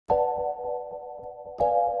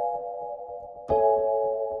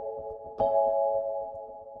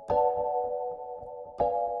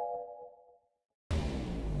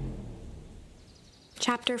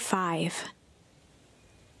Chapter 5.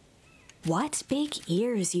 What big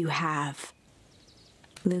ears you have!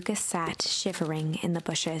 Lucas sat shivering in the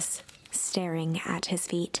bushes, staring at his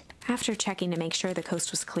feet. After checking to make sure the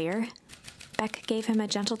coast was clear, Beck gave him a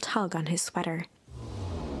gentle tug on his sweater.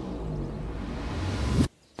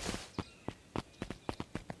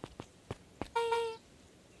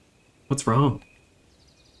 What's wrong?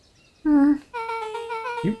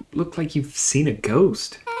 You look like you've seen a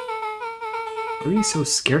ghost. Why are you so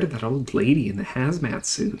scared of that old lady in the hazmat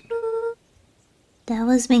suit? That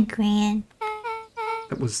was my gran.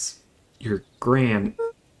 That was your gran.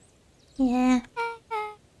 Yeah.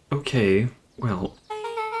 Okay, well,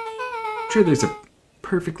 I'm sure there's a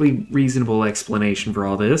perfectly reasonable explanation for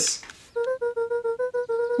all this.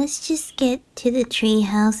 Let's just get to the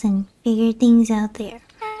treehouse and figure things out there.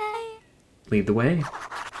 Lead the way.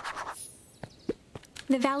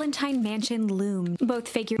 The Valentine mansion loomed, both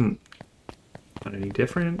figures. Not any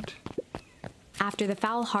different. After the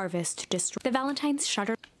foul harvest destroyed, the Valentines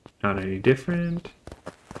shuddered. Not any different.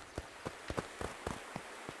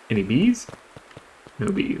 Any bees? No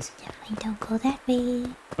bees. Definitely don't go that way.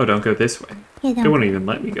 Oh, don't go this way. Yeah, They won't even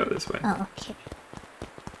let me go this way. Oh, okay.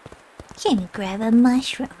 Can you grab a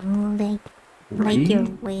mushroom like your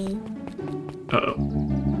way? Uh-oh.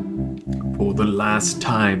 For the last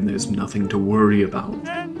time, there's nothing to worry about.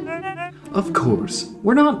 Of course,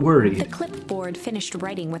 we're not The worried. clipboard finished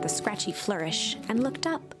writing with a scratchy flourish and looked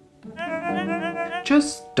up.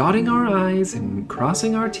 Just dotting our I's and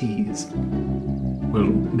crossing our T's. Well,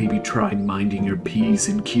 maybe try minding your P's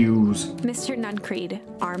and Q's. Mr. Nuncreed,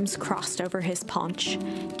 arms crossed over his paunch,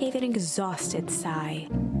 gave an exhausted sigh.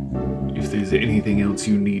 If there's anything else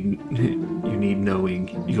you need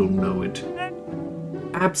knowing, you'll know it.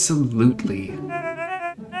 Absolutely.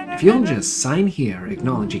 If you'll just sign here,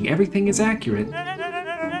 acknowledging everything is accurate,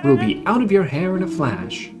 we'll be out of your hair in a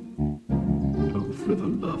flash. Oh, for the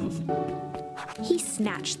love of... He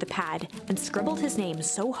snatched the pad and scribbled his name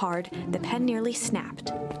so hard the pen nearly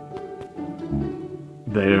snapped.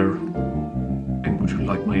 There. And would you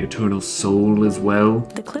like my eternal soul as well?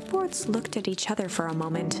 The clipboards looked at each other for a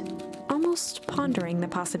moment, almost pondering the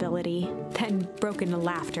possibility, then broke into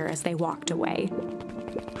laughter as they walked away.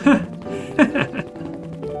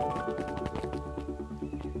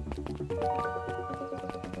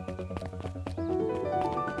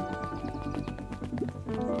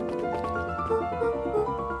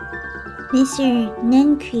 Mr.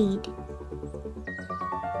 Nuncreed.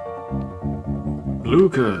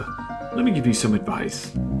 Luca, let me give you some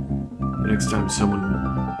advice. The next time someone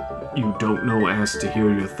you don't know asks to hear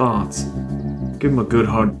your thoughts, give him a good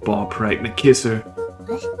hard bop right and a kisser.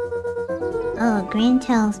 What? Oh, Gran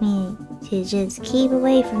tells me to just keep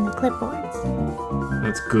away from the clipboards.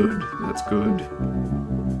 That's good, that's good.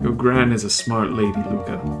 Your gran is a smart lady,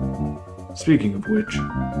 Luca. Speaking of which,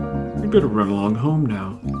 you better run along home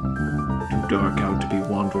now. Too dark out to be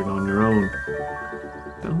wandering on your own.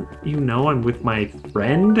 Don't you know I'm with my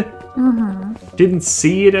friend? Didn't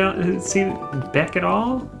see Beck at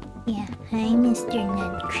all? Yeah, hi, Mr.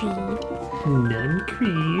 Nuncreed.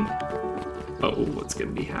 Nuncreed. Oh, what's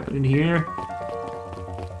gonna be happening here?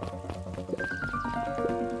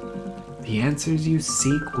 The answers you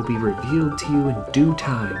seek will be revealed to you in due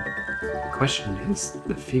time. The question is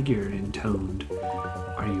the figure intoned.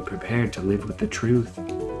 Are you prepared to live with the truth?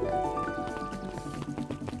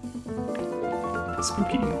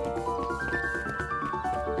 Spooky.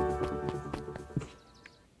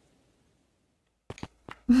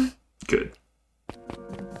 Good.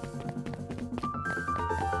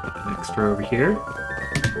 An extra over here.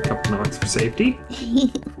 Couple knocks for safety.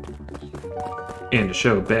 And to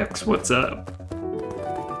show Bex what's up.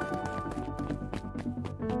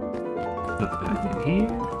 Nothing in here.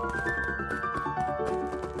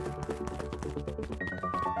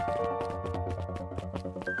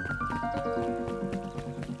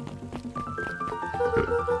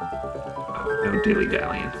 Oh, no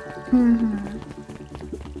dilly-dallying.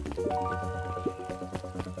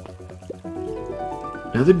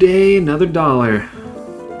 Another day, another dollar.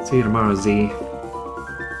 See you tomorrow, Z.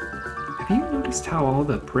 Have you noticed how all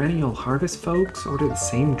the perennial harvest folks order the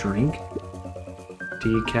same drink?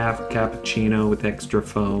 Decaf cappuccino with extra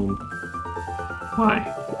foam. Why?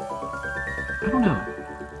 I don't know.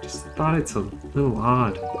 Just thought it's a little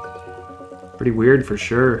odd. Pretty weird for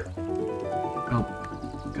sure. Well,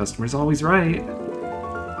 customer's always right.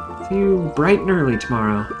 See you bright and early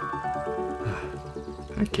tomorrow.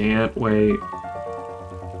 I can't wait.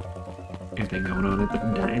 Anything going on at the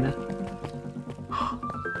diner?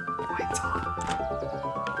 Lights on.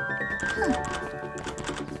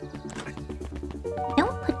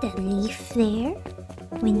 Don't put that leaf there.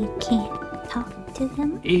 when you can't talk to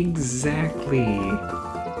them? Exactly.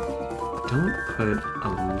 Don't put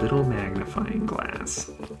a little magnifying glass.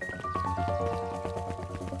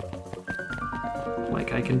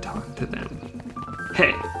 Like I can talk to them.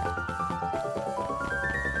 Hey!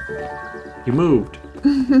 You moved.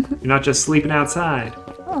 You're not just sleeping outside.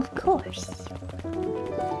 Oh, of course.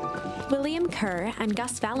 William Kerr and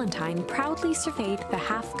Gus Valentine proudly surveyed the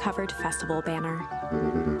half-covered festival banner.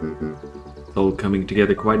 All coming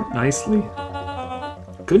together quite nicely.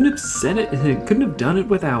 Couldn't have said it, couldn't have done it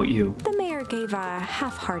without you. The mayor gave a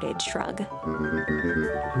half-hearted shrug.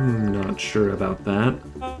 I'm not sure about that.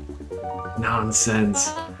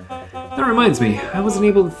 Nonsense. That reminds me, I wasn't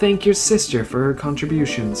able to thank your sister for her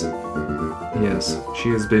contributions. Yes, she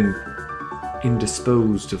has been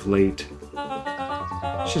indisposed of late.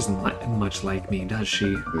 She doesn't much like me, does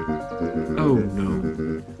she? Oh, no.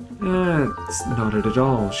 It's not it at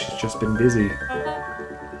all. She's just been busy.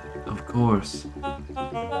 Of course.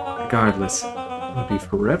 Regardless, I would be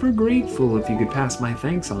forever grateful if you could pass my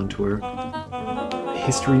thanks on to her. The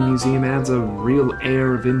History Museum adds a real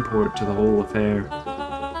air of import to the whole affair.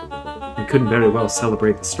 We couldn't very well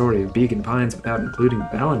celebrate the story of Beacon Pines without including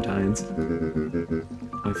Valentine's.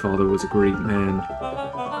 My father was a great man.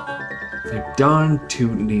 A darn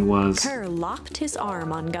tootin' he was. Kerr locked his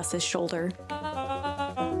arm on Gus's shoulder.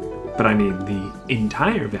 But I mean the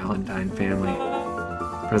entire Valentine family.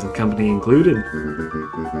 Present company included.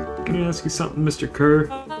 Can I ask you something, Mr. Kerr?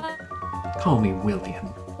 Call me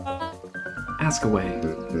William. Ask away.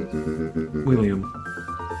 William,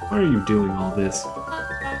 why are you doing all this?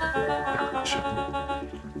 Gosh, I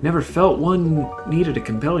never felt one needed a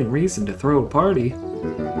compelling reason to throw a party.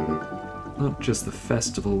 Not just the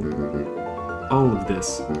festival. All of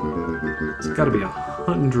this. There's gotta be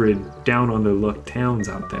 100 down-on-their-luck towns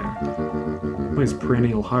out there. Why is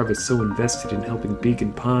Perennial Harvest so invested in helping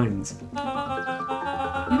Beacon Pines?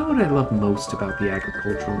 You know what I love most about the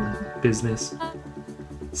agricultural business?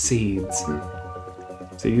 Seeds.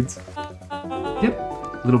 Seeds?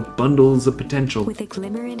 Yep, little bundles of potential. With a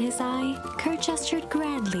glimmer in his eye, Kerr gestured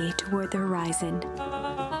grandly toward the horizon.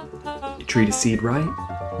 You treat a seed right,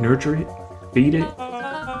 nurture it, feed it,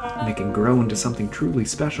 and it can grow into something truly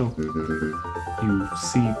special. You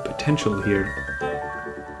see potential here.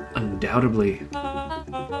 Undoubtedly.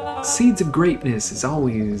 Seeds of greatness is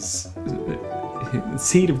always...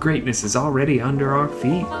 Seed of greatness is already under our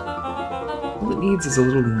feet. All it needs is a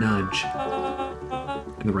little nudge.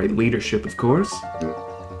 And the right leadership, of course.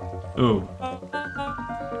 Oh.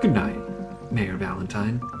 Good night, Mayor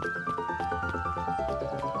Valentine.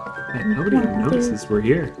 Man, nobody even notices we're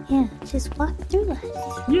here. Yeah, just walk through us.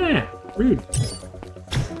 Yeah, rude.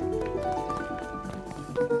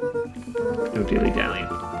 No dilly-dallying.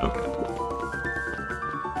 Okay.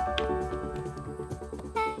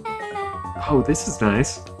 Oh, this is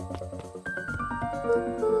nice.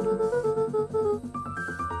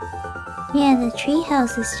 Yeah, the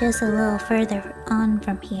treehouse is just a little further on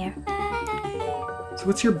from here. So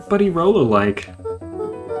what's your buddy Rolo like?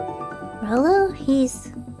 Rolo?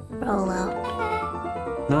 He's Rolo.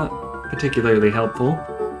 Not particularly helpful.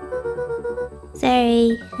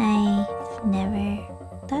 Sorry, I've never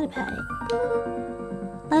thought about it.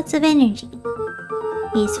 Lots of energy.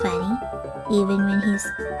 He's funny, even when he's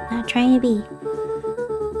not trying to be.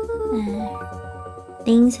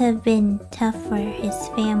 Things have been tough for his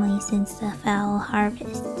family since the foul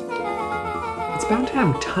harvest. It's about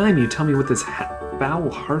damn time you tell me what this foul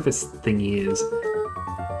harvest thingy is.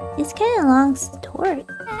 It's kind of a long story.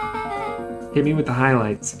 Hit me with the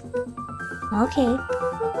highlights. Okay.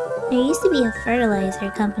 There used to be a fertilizer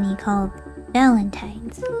company called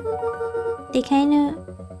Valentine's. They kind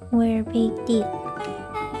of were a big deal.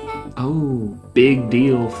 Oh, big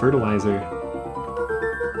deal fertilizer.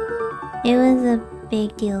 It was a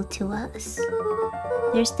big deal to us.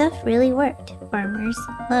 Their stuff really worked. Farmers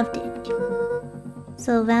loved it.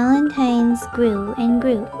 So Valentine's grew and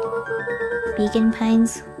grew. Beacon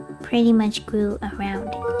Pines pretty much grew around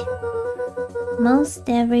it. Most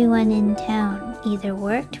everyone in town either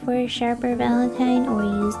worked for Sharper Valentine or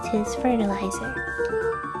used his fertilizer.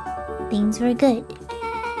 Things were good.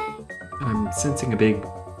 I'm sensing a big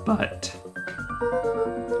but.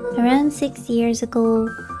 Around 6 years ago,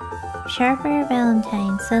 Sharper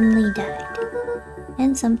Valentine suddenly died,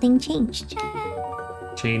 and something changed.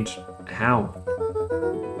 Change how?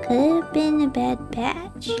 Could have been a bad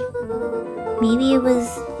batch. Maybe it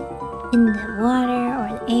was in the water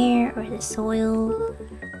or the air or the soil.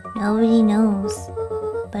 Nobody knows.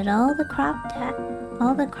 But all the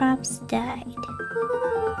crops died.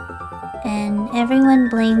 And everyone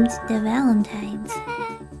blamed the Valentines.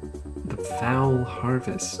 The foul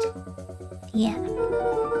harvest. Yeah.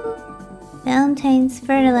 Valentine's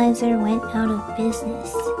Fertilizer went out of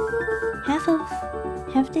business.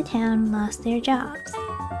 Half the town lost their jobs.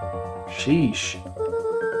 Sheesh.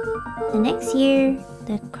 The next year,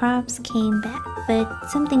 the crops came back, but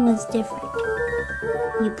something was different.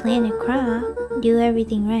 You plant a crop, do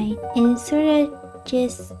everything right, and it's sort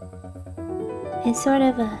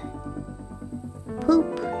of a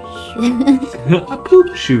poop shoot. A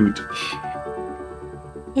poop shoot.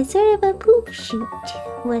 It's sort of a poop shoot.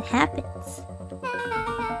 What happens?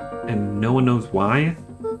 And no one knows why?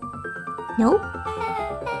 Nope.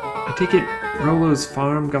 I take it Rolo's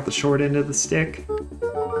farm got the short end of the stick?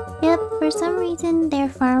 Yep, for some reason their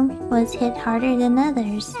farm was hit harder than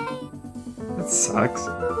others. That sucks.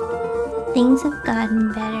 Things have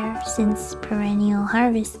gotten better since Perennial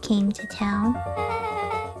Harvest came to town.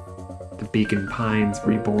 The Beacon Pines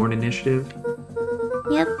Reborn Initiative?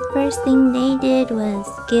 Yep, first thing they did was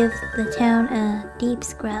give the town a deep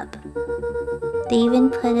scrub. They even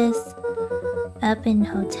put us up in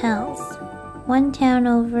hotels, one town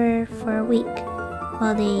over for a week,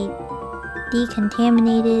 while they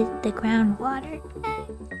decontaminated the groundwater.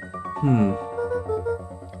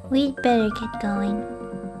 We'd better get going.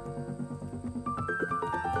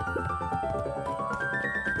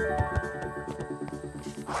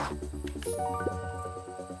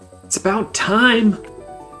 It's about time!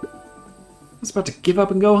 I was about to give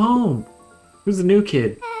up and go home. Who's the new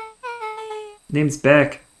kid? Name's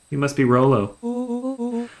Beck. You must be Rolo.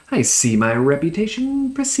 I see my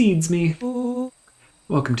reputation precedes me.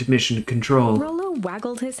 Welcome to Mission Control. Rolo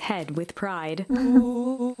waggled his head with pride.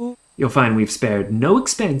 You'll find we've spared no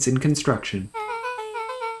expense in construction.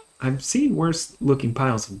 I've seen worse looking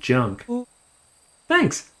piles of junk.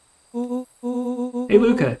 Thanks. Hey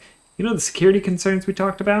Luca, you know the security concerns we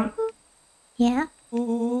talked about? Yeah?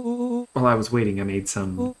 While I was waiting, I made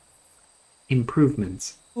some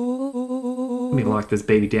improvements. Let me lock this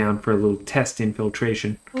baby down for a little test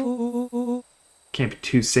infiltration. Can't be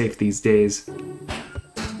too safe these days.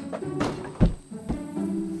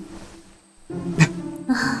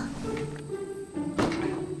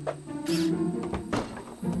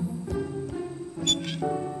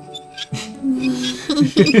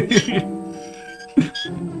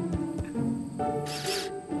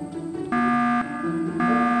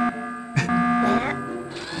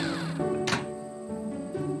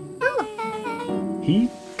 He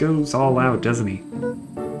goes all out, doesn't he?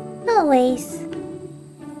 Always.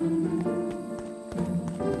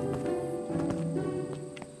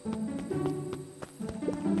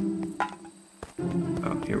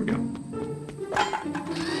 Oh, here we go.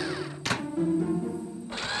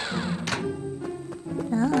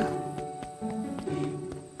 Oh.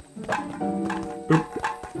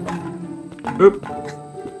 Oop.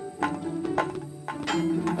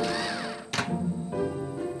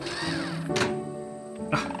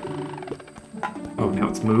 Oh, now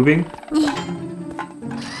it's moving?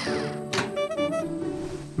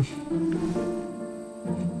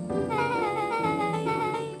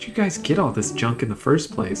 Where'd you guys get all this junk in the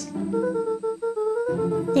first place?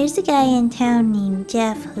 There's a guy in town named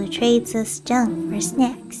Jeff who trades us junk for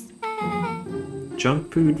snacks.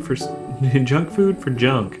 Junk food for junk food for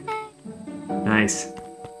junk. Nice.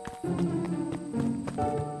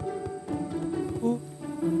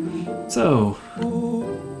 So,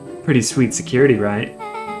 pretty sweet security, right?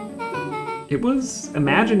 It was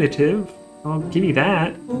imaginative, I'll give you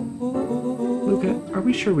that. Luca, are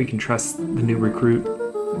we sure we can trust the new recruit?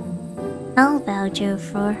 I'll vouch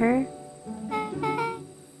for her.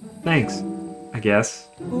 Thanks, I guess.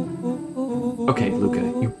 Okay, Luca,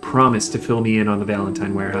 you promised to fill me in on the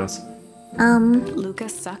Valentine warehouse. Luca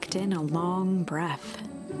sucked in a long breath.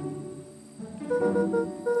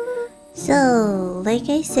 So, like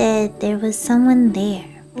I said, there was someone there.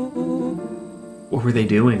 What were they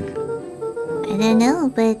doing? I don't know,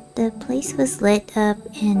 but the place was lit up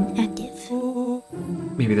and active.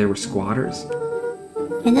 Maybe they were squatters?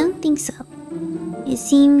 I don't think so. It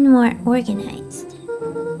seemed more organized.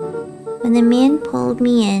 When the man pulled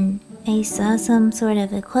me in, I saw some sort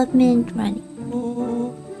of equipment running.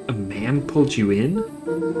 A man pulled you in?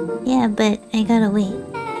 Yeah, but I got away.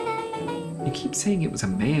 You keep saying it was a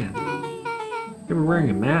man. They were wearing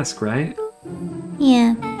a mask, right?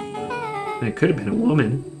 Yeah, And it could have been a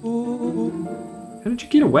woman. How did you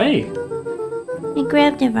get away? I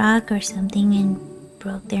grabbed a rock or something and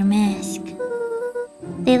broke their mask.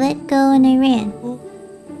 They let go and I ran.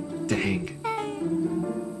 Dang.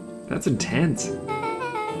 That's intense.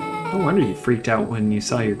 No wonder you freaked out when you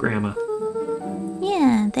saw your grandma.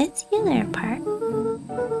 Yeah, that's the other part.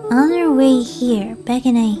 On our way here, Beck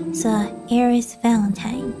and I saw Eris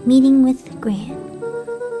Valentine meeting with Gran,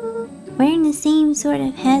 wearing the same sort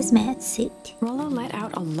of hazmat suit. Rollo let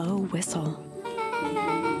out a low whistle.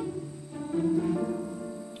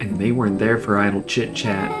 And they weren't there for idle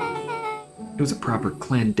chit-chat. It was a proper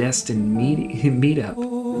clandestine meetup.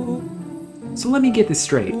 So let me get this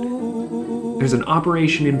straight. There's an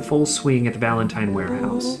operation in full swing at the Valentine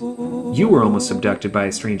warehouse. You were almost abducted by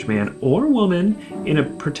a strange man or woman in a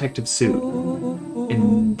protective suit.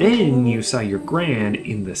 And then you saw your Gran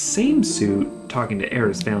in the same suit talking to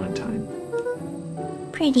Eris Valentine.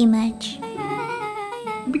 Pretty much.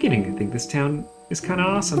 I'm beginning to think this town is kind of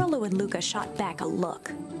awesome. Rollo and Luca shot back a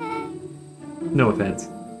look. No offense.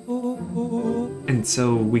 And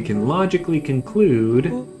so we can logically conclude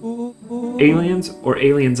aliens or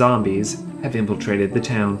alien zombies have infiltrated the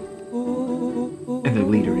town. And their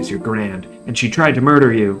leader is your Gran, and she tried to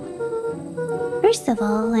murder you. First of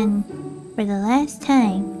all, and for the last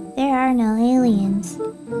time, there are no aliens.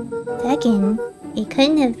 Second, it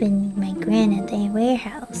couldn't have been my Gran at the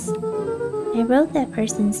warehouse. I broke that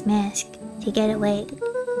person's mask to get away.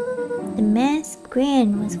 The mask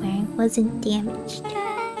Gran was wearing wasn't damaged.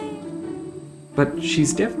 But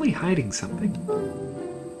she's definitely hiding something.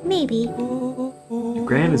 Maybe.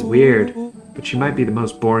 Gran is weird, but she might be the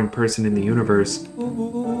most boring person in the universe.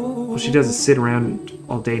 All she does is sit around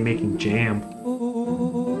all day making jam.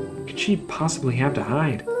 What could she possibly have to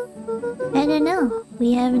hide? I don't know.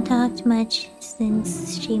 We haven't talked much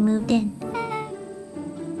since she moved in.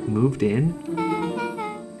 Moved in?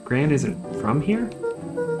 Gran isn't from here?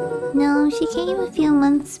 No, she came a few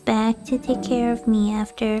months back to take care of me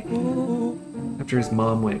after His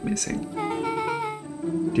mom went missing.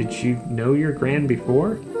 Did you know your Gran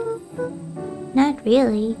before? Not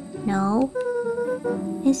really, no.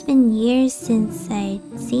 It's been years since I'd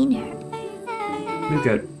seen her.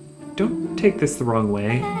 Luca, don't take this the wrong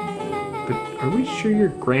way, but are we sure your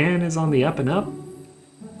Gran is on the up and up?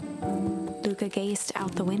 Luca gazed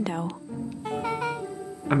out the window.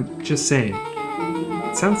 I'm just saying.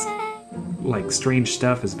 It sounds like strange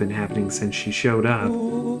stuff has been happening since she showed up.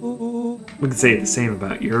 We could say the same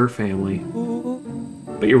about your family.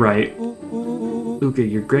 But you're right. Luca,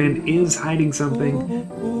 your Gran is hiding something,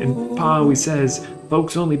 and Pa always says,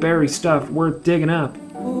 folks only bury stuff worth digging up.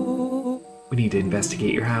 We need to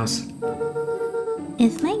investigate your house.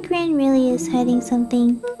 If my Gran really is hiding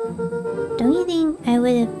something, don't you think I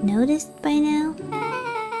would have noticed by now?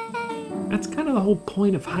 That's kind of the whole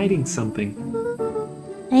point of hiding something.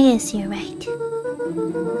 I guess you're right.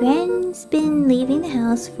 Gran's been leaving the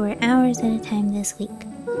house for hours at a time this week.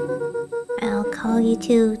 I'll call you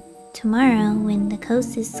two tomorrow when the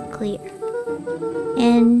coast is clear.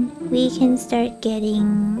 And we can start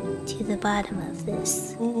getting to the bottom of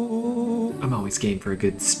this. I'm always game for a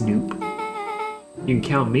good snoop. You can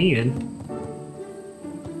count me in.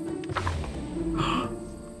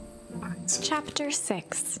 Chapter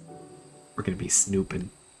 6. We're gonna be snooping.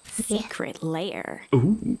 Secret lair.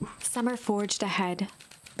 Ooh. Summer forged ahead,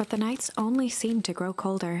 but the nights only seemed to grow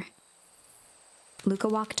colder. Luca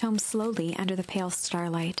walked home slowly under the pale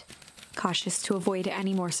starlight, cautious to avoid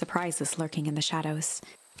any more surprises lurking in the shadows.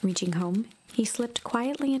 Reaching home, he slipped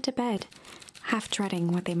quietly into bed, half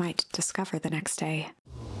dreading what they might discover the next day.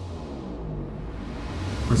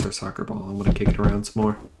 Where's our soccer ball? I want to kick it around some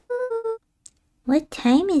more. What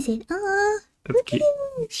time is it? Aw, That's look cute.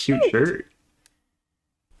 at his Cute shirt.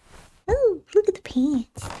 Oh, look at the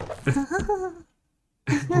pants.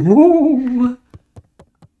 Whoa.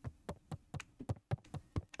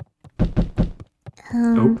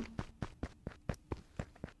 Oh.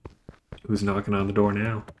 Who's knocking on the door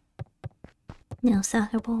now? No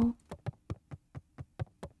soccer ball.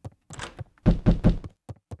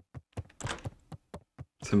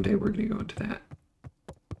 Someday we're gonna go into that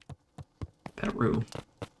room.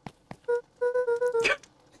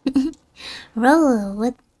 Rollo,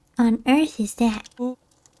 what on earth is that?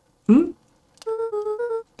 Hmm?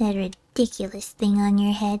 That ridiculous thing on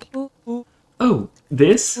your head. Oh,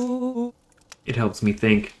 this? It helps me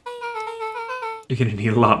think. You're gonna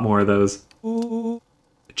need a lot more of those.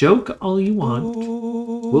 Joke all you want.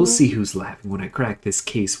 We'll see who's laughing when I crack this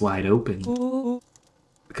case wide open.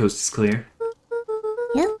 The coast is clear.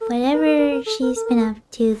 Yep, whatever she's been up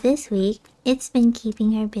to this week, it's been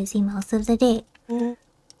keeping her busy most of the day.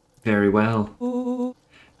 Very well.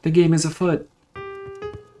 The game is afoot.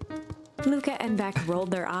 Luca and Beck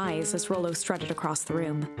rolled their eyes as Rollo strutted across the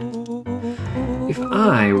room. If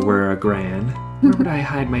I were a Gran, where would I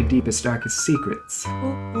hide my deepest, darkest secrets?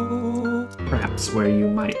 Perhaps where you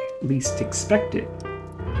might least expect it.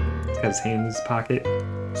 He's got his hand in his pocket,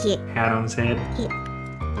 Yeah, hat on his head. yeah.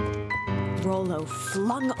 Rollo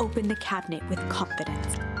flung open the cabinet with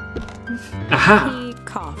confidence. Aha! He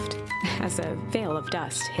coughed as a veil of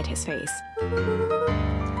dust hit his face.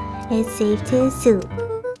 It's safe to assume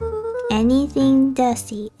anything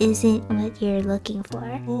dusty isn't what you're looking for.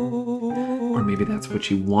 Or maybe that's what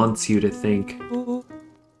she wants you to think.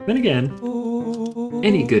 Then again,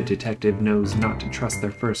 any good detective knows not to trust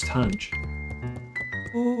their first hunch.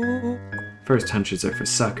 First hunches are for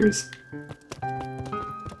suckers.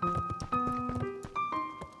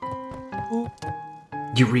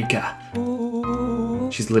 Eureka!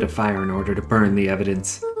 She's lit a fire in order to burn the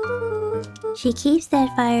evidence. She keeps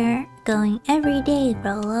that fire going every day,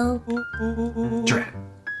 Rollo. Drat.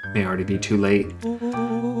 May already be too late.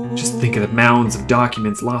 Just think of the mounds of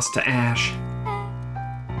documents lost to ash.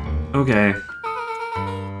 Okay.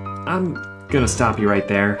 I'm gonna stop you right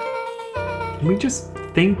there. Can we just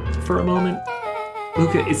think for a moment?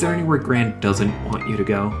 Luca, is there anywhere Gran doesn't want you to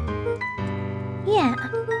go? Yeah.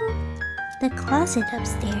 The closet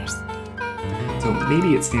upstairs. So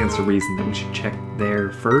maybe it stands to reason that we should check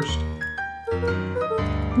there first?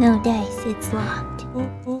 No dice, it's locked.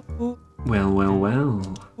 Well, well, well.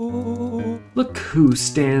 Look who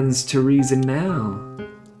stands to reason now.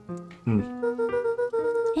 And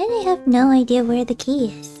I have no idea where the key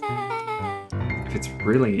is. If it's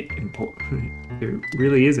really important, it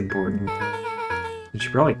really is important, then she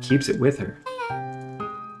probably keeps it with her.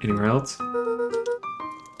 Anywhere else?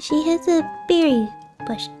 She has a berry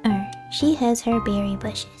bush, or she has her berry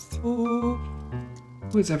bushes.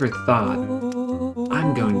 Who's ever thought,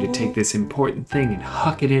 I'm going to take this important thing and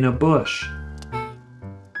huck it in a bush?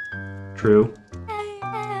 True.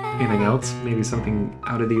 Anything else? Maybe something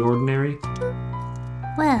out of the ordinary?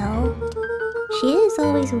 Well, she is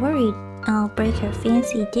always worried I'll break her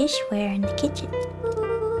fancy dishware in the kitchen.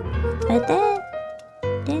 But that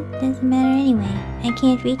doesn't matter anyway. I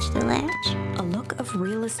can't reach the latch. A look of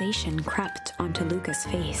realization crept onto Luca's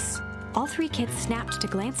face. All three kids snapped to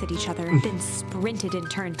glance at each other, then sprinted in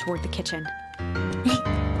turn toward the kitchen.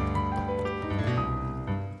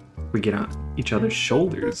 We get on each other's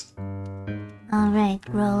shoulders. Alright,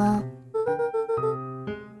 Rollo.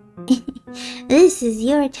 This is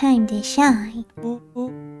your time to shine.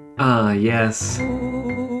 Ah, yes.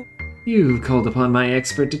 You've called upon my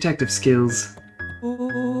expert detective skills.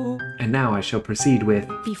 And now I shall proceed with...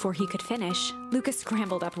 Before he could finish, Luca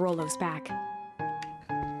scrambled up Rollo's back.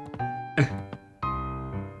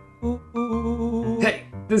 Hey,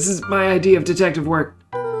 this is my idea of detective work.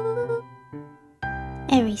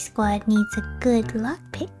 Every squad needs a good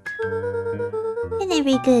lockpick. And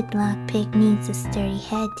every good lockpick needs a sturdy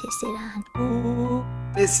head to sit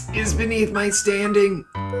on. This is beneath my standing.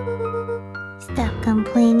 Stop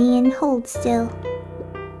complaining and hold still.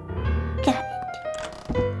 Got it.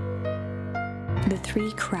 The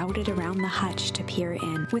three crowded around the hutch to peer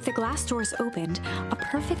in. With the glass doors opened, a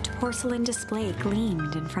perfect porcelain display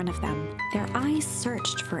gleamed in front of them. Their eyes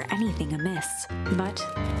searched for anything amiss, but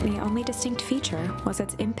the only distinct feature was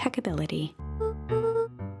its impeccability.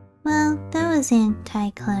 Well, that was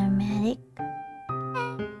anticlimactic.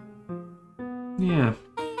 Yeah.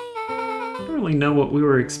 I don't really know what we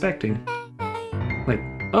were expecting. Like,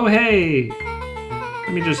 oh hey!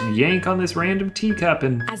 Let me just yank on this random teacup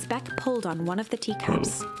and... As Beck pulled on one of the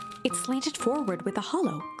teacups, it slanted forward with a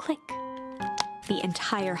hollow click. The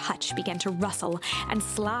entire hutch began to rustle and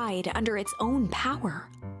slide under its own power.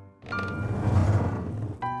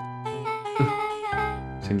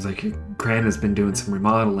 Seems like your Gran has been doing some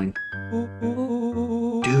remodeling.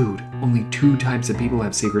 Dude, only 2 types of people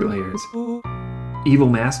have secret layers. Evil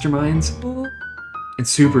masterminds and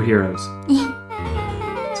superheroes.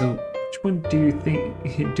 So, which one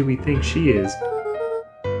do we think she is?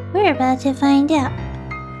 We're about to find out.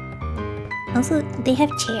 Also, they have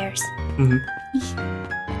chairs.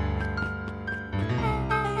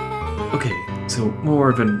 Okay, so more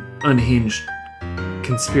of an unhinged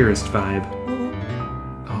conspiracist vibe.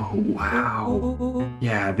 Oh, wow.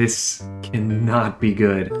 Yeah, this cannot be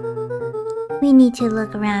good. We need to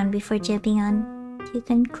look around before jumping on to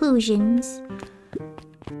conclusions.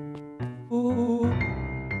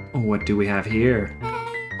 What do we have here?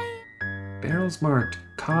 Barrels marked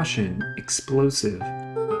caution, explosive.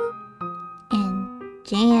 And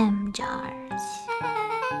jam jars.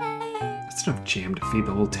 That's enough jam to feed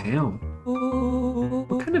the whole town.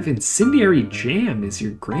 What kind of incendiary jam is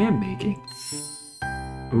your Gran making?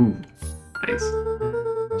 Ooh, nice.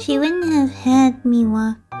 She wouldn't have had me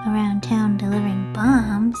walk around town delivering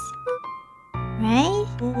bombs, right?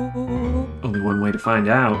 Only one way to find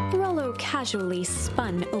out. Rollo casually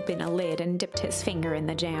spun open a lid and dipped his finger in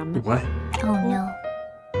the jam. What? Oh no.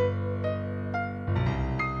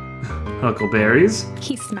 huckleberries,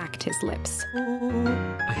 He smacked his lips.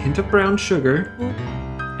 a hint of brown sugar,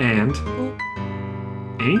 and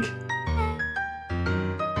ink?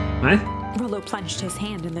 What? Rollo plunged his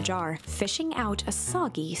hand in the jar, fishing out a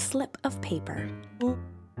soggy slip of paper.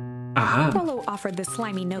 Aha! Rollo offered the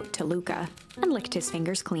slimy note to Luca and licked his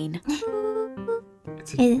fingers clean.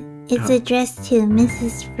 It's addressed to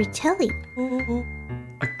Mrs. Fratelli.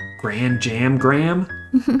 A grand jam-gram?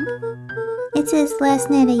 It says last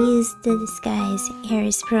night I used the disguise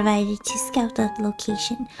Harris provided to scout the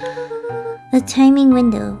location. The timing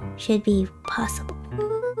window should be possible.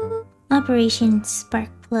 Operation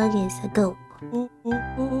Sparkplug is a go.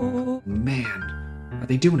 Man, are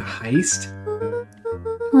they doing a heist?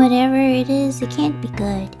 Whatever it is, it can't be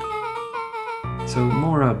good. So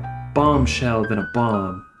more a bombshell than a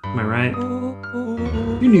bomb, am I right?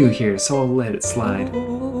 You're new here, so I'll let it slide.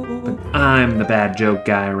 But I'm the bad joke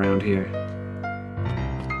guy around here.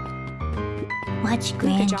 Watch Luca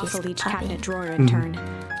Gran jostled just each pop cabinet in. drawer in turn.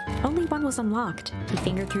 Only one was unlocked. He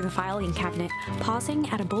fingered through the filing cabinet, pausing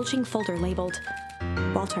at a bulging folder labeled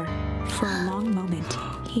Walter. For a long moment,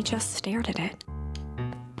 he just stared at it.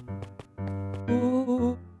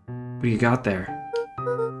 What do you got there?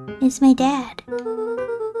 It's my dad.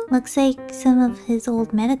 Looks like some of his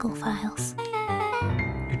old medical files.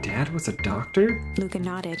 Your dad was a doctor? Luca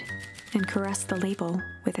nodded and caressed the label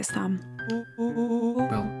with his thumb.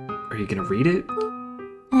 Well, are you gonna read it?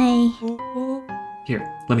 Here,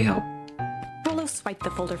 let me help. Rollo swiped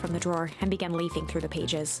the folder from the drawer and began leafing through the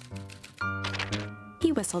pages.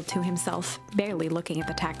 He whistled to himself, barely looking at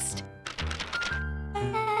the text.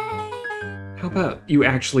 How about you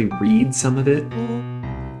actually read some of it?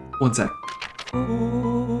 One sec.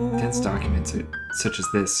 Dense documents such as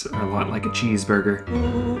this are a lot like a cheeseburger.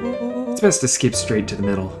 It's best to skip straight to the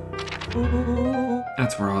middle.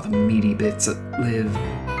 That's where all the meaty bits live.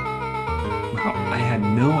 Wow, I had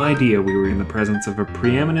no idea we were in the presence of a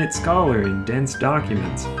preeminent scholar in dense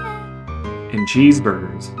documents. And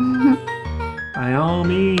cheeseburgers. By all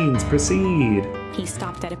means, proceed. He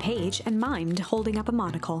stopped at a page and mimed, holding up a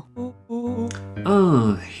monocle.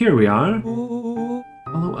 Here we are.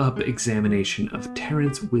 Follow-up examination of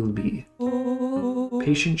Terence Wilby.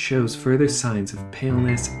 Patient shows further signs of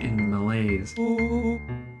paleness and malaise.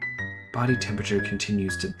 Body temperature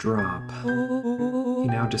continues to drop. He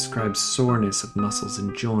now describes soreness of muscles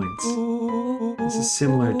and joints. This is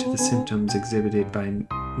similar to the symptoms exhibited by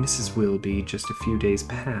Mrs. Wilby just a few days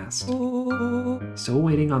past. Still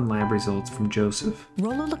waiting on lab results from Joseph.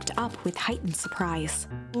 Rollo looked up with heightened surprise.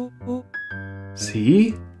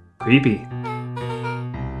 See? Creepy.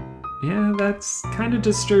 Yeah, that's kind of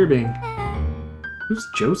disturbing. Who's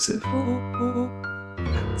Joseph?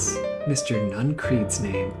 That's Mr. Nuncreed's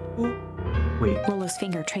name. Wait, Rollo's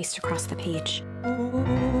finger traced across the page.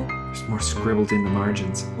 there's more scribbled in the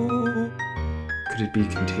margins. Could it be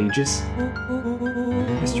contagious?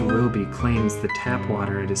 Mr. Wilby claims the tap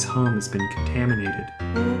water at his home has been contaminated.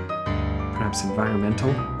 Perhaps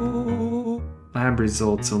environmental? Lab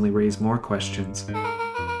results only raise more questions.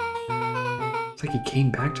 It's like he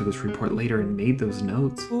came back to this report later and made those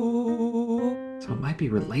notes. So it might be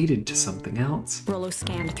related to something else. Rollo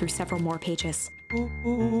scanned through several more pages.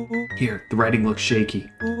 Here, the writing looks shaky.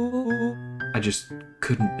 I just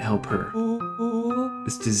couldn't help her.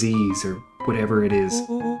 This disease, or whatever it is,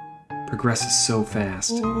 progresses so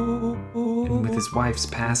fast. And with his wife's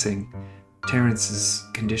passing, Terrence's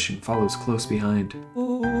condition follows close behind.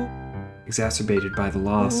 Exacerbated by the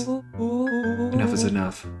loss. Enough is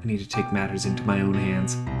enough. I need to take matters into my own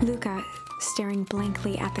hands. Luca, staring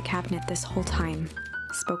blankly at the cabinet this whole time,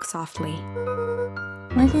 spoke softly.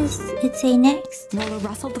 What does it say next? Rollo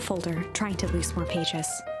rustled the folder, trying to loose more pages.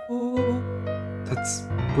 That's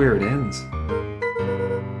where it ends.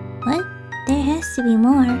 What? There has to be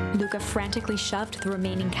more. Luca frantically shoved the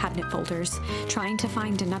remaining cabinet folders, trying to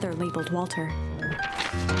find another labeled Walter.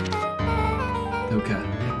 Luca,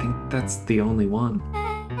 I think that's the only one.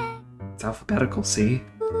 It's alphabetical, see?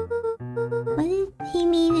 What did he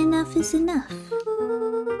mean enough is enough?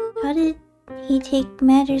 How did he take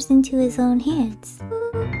matters into his own hands?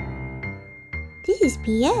 This is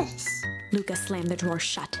BS. Luca slammed the drawer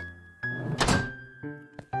shut.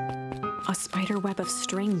 A spider web of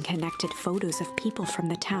string connected photos of people from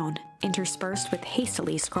the town, interspersed with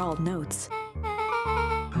hastily scrawled notes.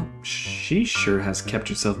 Oh, she sure has kept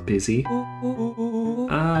herself busy.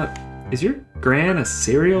 Is your gran a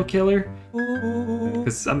serial killer?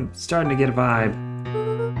 Because I'm starting to get a vibe.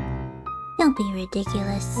 Don't be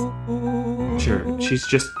ridiculous. Sure, she's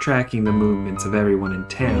just tracking the movements of everyone in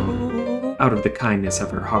town, out of the kindness of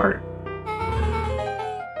her heart.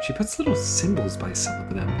 She puts little symbols by some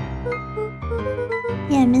of them.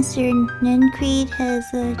 Yeah, Mr. Nuncreed has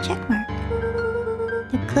a check mark.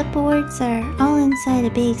 The clipboards are all inside a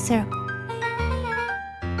big circle.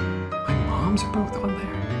 My moms are both on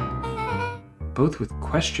there. Both with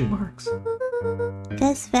question marks.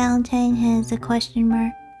 Gus Valentine has a question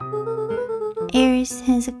mark. Eris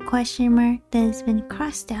has a question mark that has been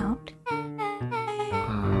crossed out.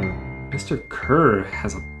 Mr. Kerr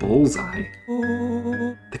has a bullseye.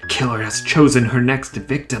 The killer has chosen her next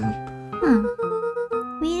victim.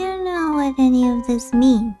 We don't know what any of this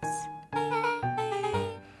means.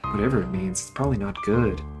 Whatever it means, it's probably not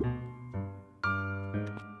good.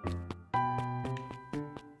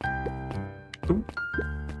 Ooh.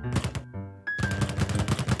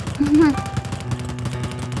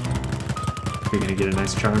 You're gonna get a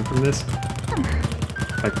nice charm from this?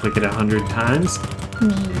 If I click it 100 times?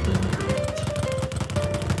 Maybe not.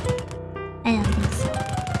 I don't think so.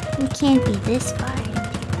 We can't be this far into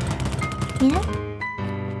it. You know?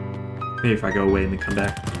 Maybe if I go away and then come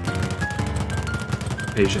back.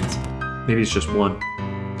 Patience. Maybe it's just one.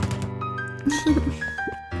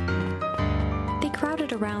 They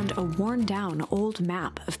crowded around a worn-down old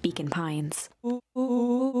map of Beacon Pines.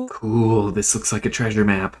 Cool, this looks like a treasure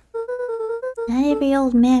map. Not every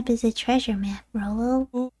old map is a treasure map,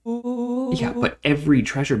 Rollo. Yeah, but every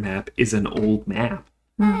treasure map is an old map.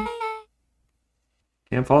 Can't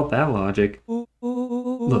fault that logic.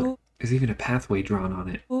 Look, there's even a pathway drawn on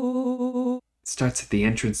it. It starts at the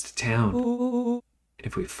entrance to town. And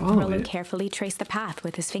if we follow Rollo it, carefully traced the path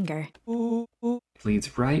with his finger. it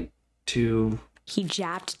leads right to He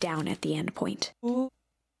jabbed down at the end point.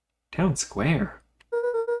 town square.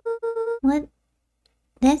 What?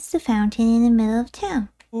 That's the fountain in the middle of town.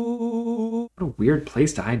 What a weird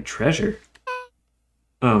place to hide treasure.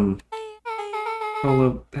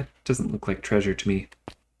 Although that doesn't look like treasure to me.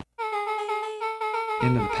 The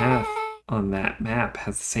end of the path on that map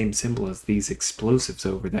has the same symbol as these explosives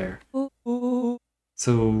over there.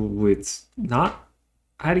 So it's not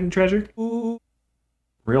hiding treasure?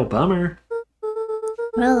 Real bummer.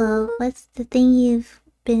 Rollo, what's the thing you've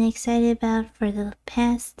been excited about for the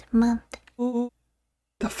past month?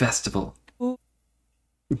 The festival.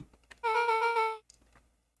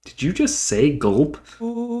 Did you just say gulp?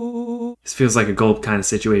 This feels like a gulp kind of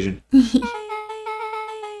situation.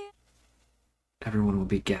 Everyone will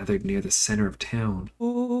be gathered near the center of town.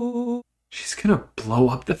 She's gonna blow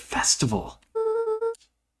up the festival.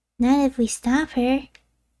 Not if we stop her.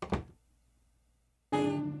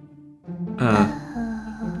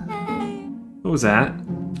 What was that?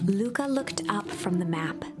 Luca looked up from the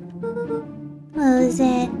map. What was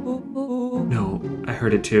that? No, I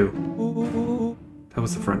heard it too. That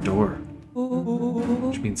was the front door.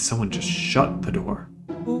 Which means someone just shut the door.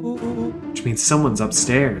 Which means someone's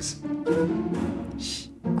upstairs. Shh,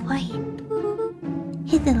 quiet.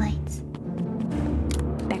 Hit the lights.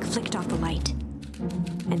 Beck flicked off the light,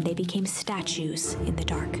 and they became statues in the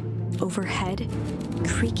dark. Overhead,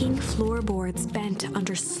 creaking floorboards bent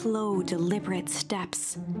under slow, deliberate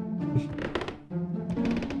steps.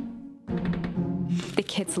 The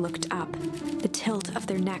kids looked up, the tilt of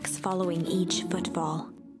their necks following each footfall.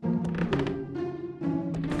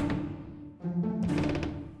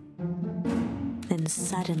 Then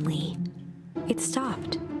suddenly, it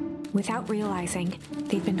stopped. Without realizing,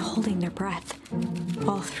 they'd been holding their breath.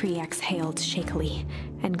 All three exhaled shakily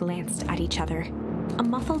and glanced at each other. A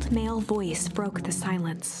muffled male voice broke the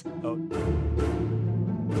silence.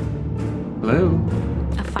 Hello?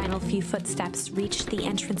 A final few footsteps reached the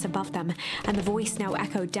entrance above them, and the voice now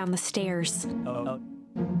echoed down the stairs.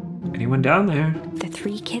 Anyone down there? The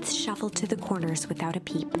three kids shuffled to the corners without a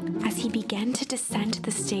peep. As he began to descend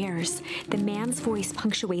the stairs, the man's voice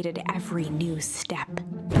punctuated every new step.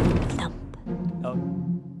 Thump.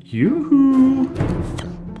 Yoo-hoo!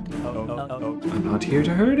 Thump. I'm not here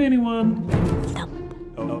to hurt anyone. Thump.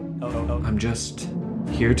 I'm just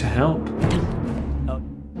here to help.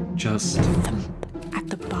 Just... Thump. At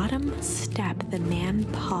the bottom step, the man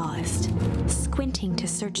paused, squinting to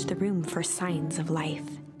search the room for signs of life.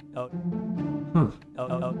 Huh.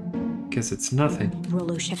 Guess it's nothing.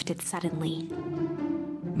 Rollo shifted suddenly.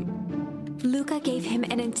 Luca gave him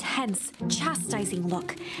an intense, chastising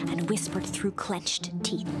look and whispered through clenched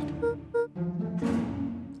teeth.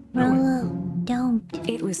 Rollo, don't.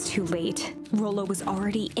 It was too late. Rollo was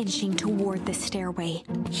already inching toward the stairway.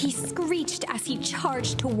 He screeched as he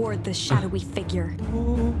charged toward the shadowy figure.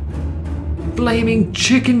 Flaming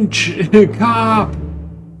chicken cop!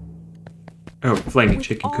 Oh, flaming With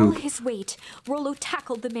chicken all coop. his weight, Rollo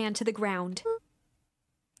tackled the man to the ground.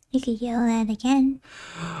 You could yell that again.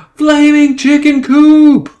 Flaming chicken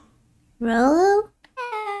coop! Rollo?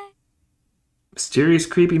 Mysterious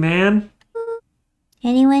creepy man?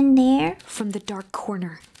 Anyone there? From the dark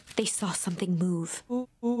corner, they saw something move.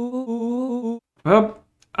 Well,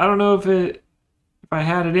 I don't know if I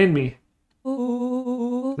had it in me.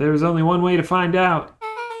 There was only one way to find out.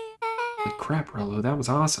 Holy crap, Rolo, that was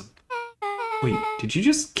awesome. Wait, did you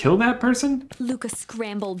just kill that person? Luca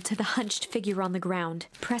scrambled to the hunched figure on the ground.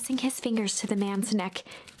 Pressing his fingers to the man's neck,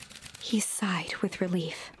 he sighed with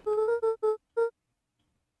relief.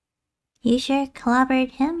 You sure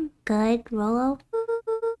clobbered him good, Rolo.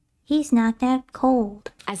 He's knocked out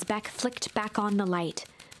cold. As Beck flicked back on the light,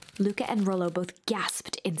 Luca and Rolo both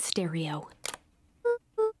gasped in stereo.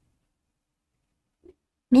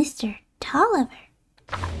 Mr. Tolliver.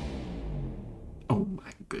 Oh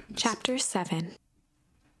my goodness. Chapter 7.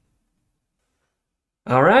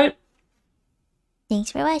 All right.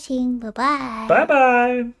 Thanks for watching. Bye-bye.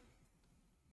 Bye-bye.